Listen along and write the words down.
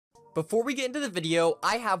Before we get into the video,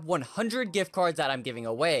 I have 100 gift cards that I'm giving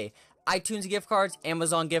away. iTunes gift cards,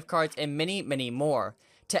 Amazon gift cards, and many, many more.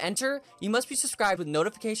 To enter, you must be subscribed with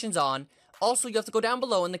notifications on. Also, you have to go down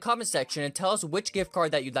below in the comment section and tell us which gift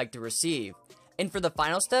card that you'd like to receive. And for the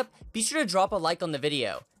final step, be sure to drop a like on the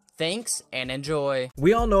video. Thanks and enjoy.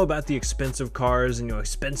 We all know about the expensive cars and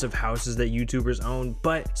expensive houses that YouTubers own,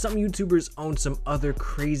 but some YouTubers own some other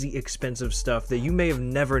crazy expensive stuff that you may have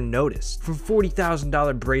never noticed. From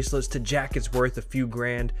 $40,000 bracelets to jackets worth a few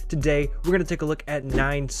grand, today we're gonna take a look at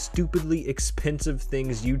 9 stupidly expensive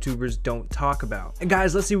things YouTubers don't talk about. And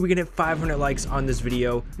guys, let's see if we can hit 500 likes on this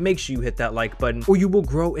video. Make sure you hit that like button or you will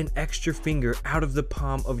grow an extra finger out of the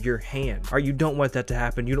palm of your hand. Or you don't want that to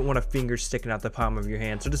happen. You don't want a finger sticking out the palm of your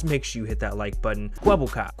hand. So just make sure you hit that like button.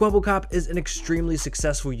 Kwebbelkop. Kwebbelkop is an extremely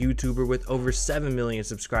successful YouTuber with over 7 million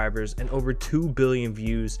subscribers and over 2 billion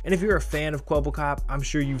views. And if you're a fan of Kwebbelkop, I'm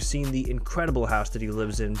sure you've seen the incredible house that he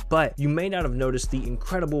lives in, but you may not have noticed the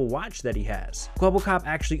incredible watch that he has. Kwebbelkop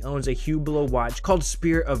actually owns a Hublot watch called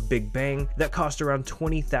Spirit of Big Bang that cost around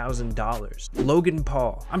 $20,000. Logan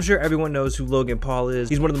Paul. I'm sure everyone knows who Logan Paul is.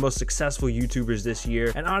 He's one of the most successful YouTubers this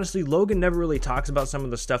year, and honestly, Logan never really talks about some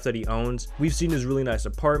of the stuff that he owns. We've seen his really nice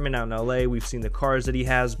apartment out in LA, we've seen the cars that he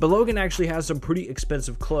has, but Logan actually has some pretty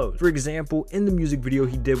expensive clothes. For example, in the music video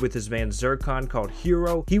he did with his band Zircon called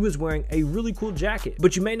Hero, he was wearing a really cool jacket,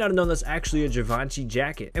 but you may not have known that's actually a Givenchy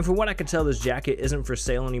jacket. And from what I can tell, this jacket isn't for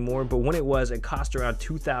sale anymore, but when it was, it cost around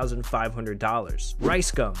 $2,500.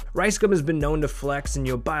 Rice Gum. Rice Gum has been known to flex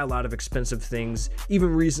and buy a lot of expensive things.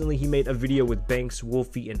 Even recently, he made a video with Banks,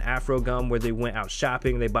 Wolfie, and Afro Gum where they went out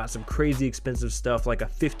shopping. They bought some crazy expensive stuff like a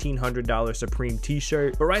 $1,500 Supreme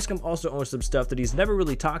t-shirt. But Rice Gum also owns some stuff that he's never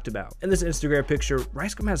really talked about. In this Instagram picture,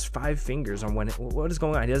 Rice Gum has 5 fingers on what is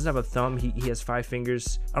going on? He doesn't have a thumb, he has 5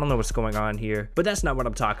 fingers. I don't know what's going on here, but that's not what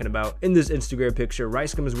I'm talking about. In this Instagram picture,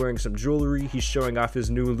 Rice Gum is wearing some jewelry. He's showing off his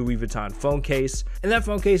new Louis Vuitton phone case, and that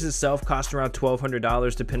phone case itself costs around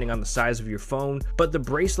 $1,200 depending on the size of your phone, but the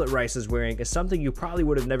bracelet Rice is wearing is something you probably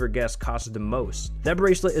would have never guessed cost the most. That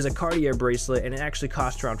bracelet is a Cartier bracelet, and it actually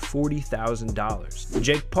costs around $40,000.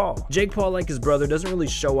 Jake Paul. Jake Paul, like his brother, doesn't really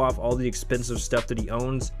show off all the expensive stuff that he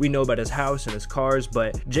owns. We know about his house and his cars,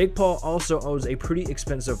 but Jake Paul also owns a pretty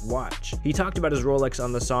expensive watch. He talked about his Rolex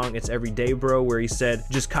on the song It's Everyday Bro, where he said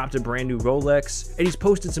just copped a brand new Rolex, and he's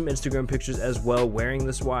posted some Instagram pictures as well wearing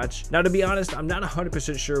this watch. Now, to be honest, I'm not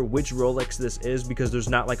 100% sure which Rolex this is because there's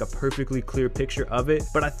not like a perfectly clear picture of it,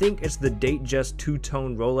 but I think it's the Datejust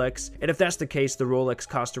two-tone Rolex, and if that's the case, the Rolex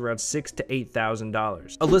cost around $6,000 to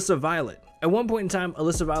 $8,000. Alissa Violet. At one point in time,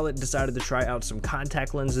 Alissa Violet decided to try out some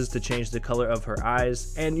contact lenses to change the color of her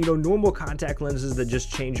eyes. And normal contact lenses that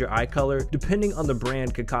just change your eye color, depending on the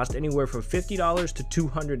brand, could cost anywhere from $50 to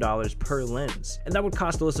 $200 per lens. And that would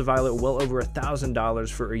cost Alissa Violet well over $1,000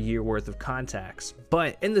 for a year worth of contacts.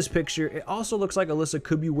 But in this picture, it also looks like Alissa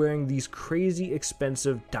could be wearing these crazy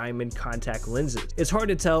expensive diamond contact lenses. It's hard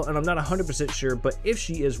to tell, and I'm not 100% sure, but if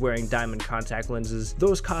she is wearing diamond contact lenses,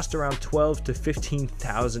 those cost around $12,000 to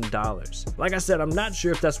 $15,000. Like I said, I'm not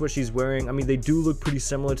sure if that's what she's wearing. I mean, they do look pretty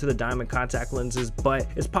similar to the diamond contact lenses, but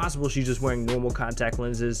it's possible she's just wearing normal contact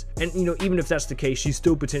lenses. And even if that's the case, she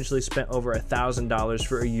still potentially spent over $1,000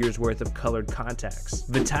 for a year's worth of colored contacts.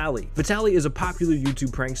 Vitaly. Vitaly is a popular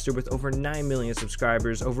YouTube prankster with over 9 million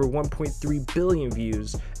subscribers, over 1.3 billion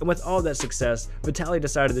views. And with all that success, Vitaly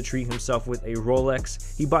decided to treat himself with a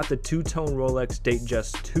Rolex. He bought the two-tone Rolex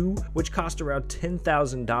Datejust 2, which cost around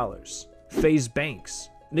 $10,000. Faze Banks.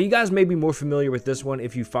 Now, you guys may be more familiar with this one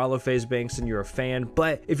if you follow Faze Banks and you're a fan,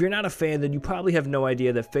 but if you're not a fan, then you probably have no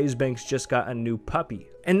idea that Faze Banks just got a new puppy.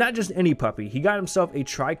 And not just any puppy, he got himself a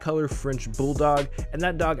tricolor French bulldog, and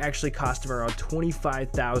that dog actually cost him around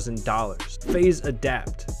 $25,000. Faze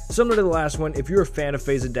Adapt. Similar to the last one, if you're a fan of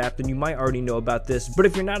Faze Adapt, then you might already know about this, but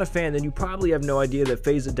if you're not a fan, then you probably have no idea that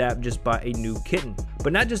Faze Adapt just bought a new kitten.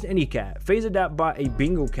 But not just any cat. Faze Adapt bought a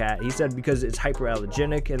Bengal cat, he said, because it's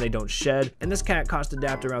hyperallergenic and they don't shed, and this cat cost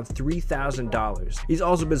Adapt around $3,000. He's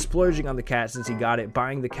also been splurging on the cat since he got it,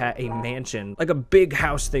 buying the cat a mansion, like a big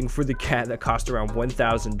house thing for the cat that cost around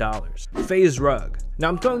 $1,000. Faze Rug. Now,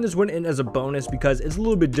 I'm throwing this one in as a bonus because it's a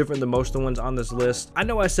little bit different than most of the ones on this list. I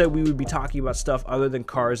know I said we would be talking about stuff other than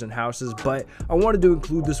cars and houses, but I wanted to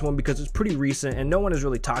include this one because it's pretty recent and no one has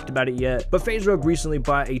really talked about it yet. But Faze Rug recently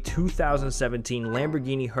bought a 2017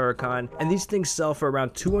 Lamborghini Huracan, and these things sell for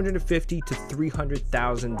around $250,000 to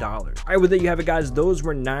 $300,000. All right, well, there you have it, guys. Those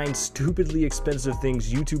were 9 stupidly expensive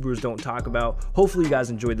things YouTubers don't talk about. Hopefully, you guys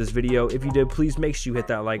enjoyed this video. If you did, please make sure you hit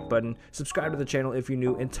that like button, subscribe to the channel if you're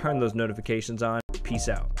new, and turn those notifications on. Peace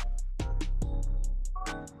out.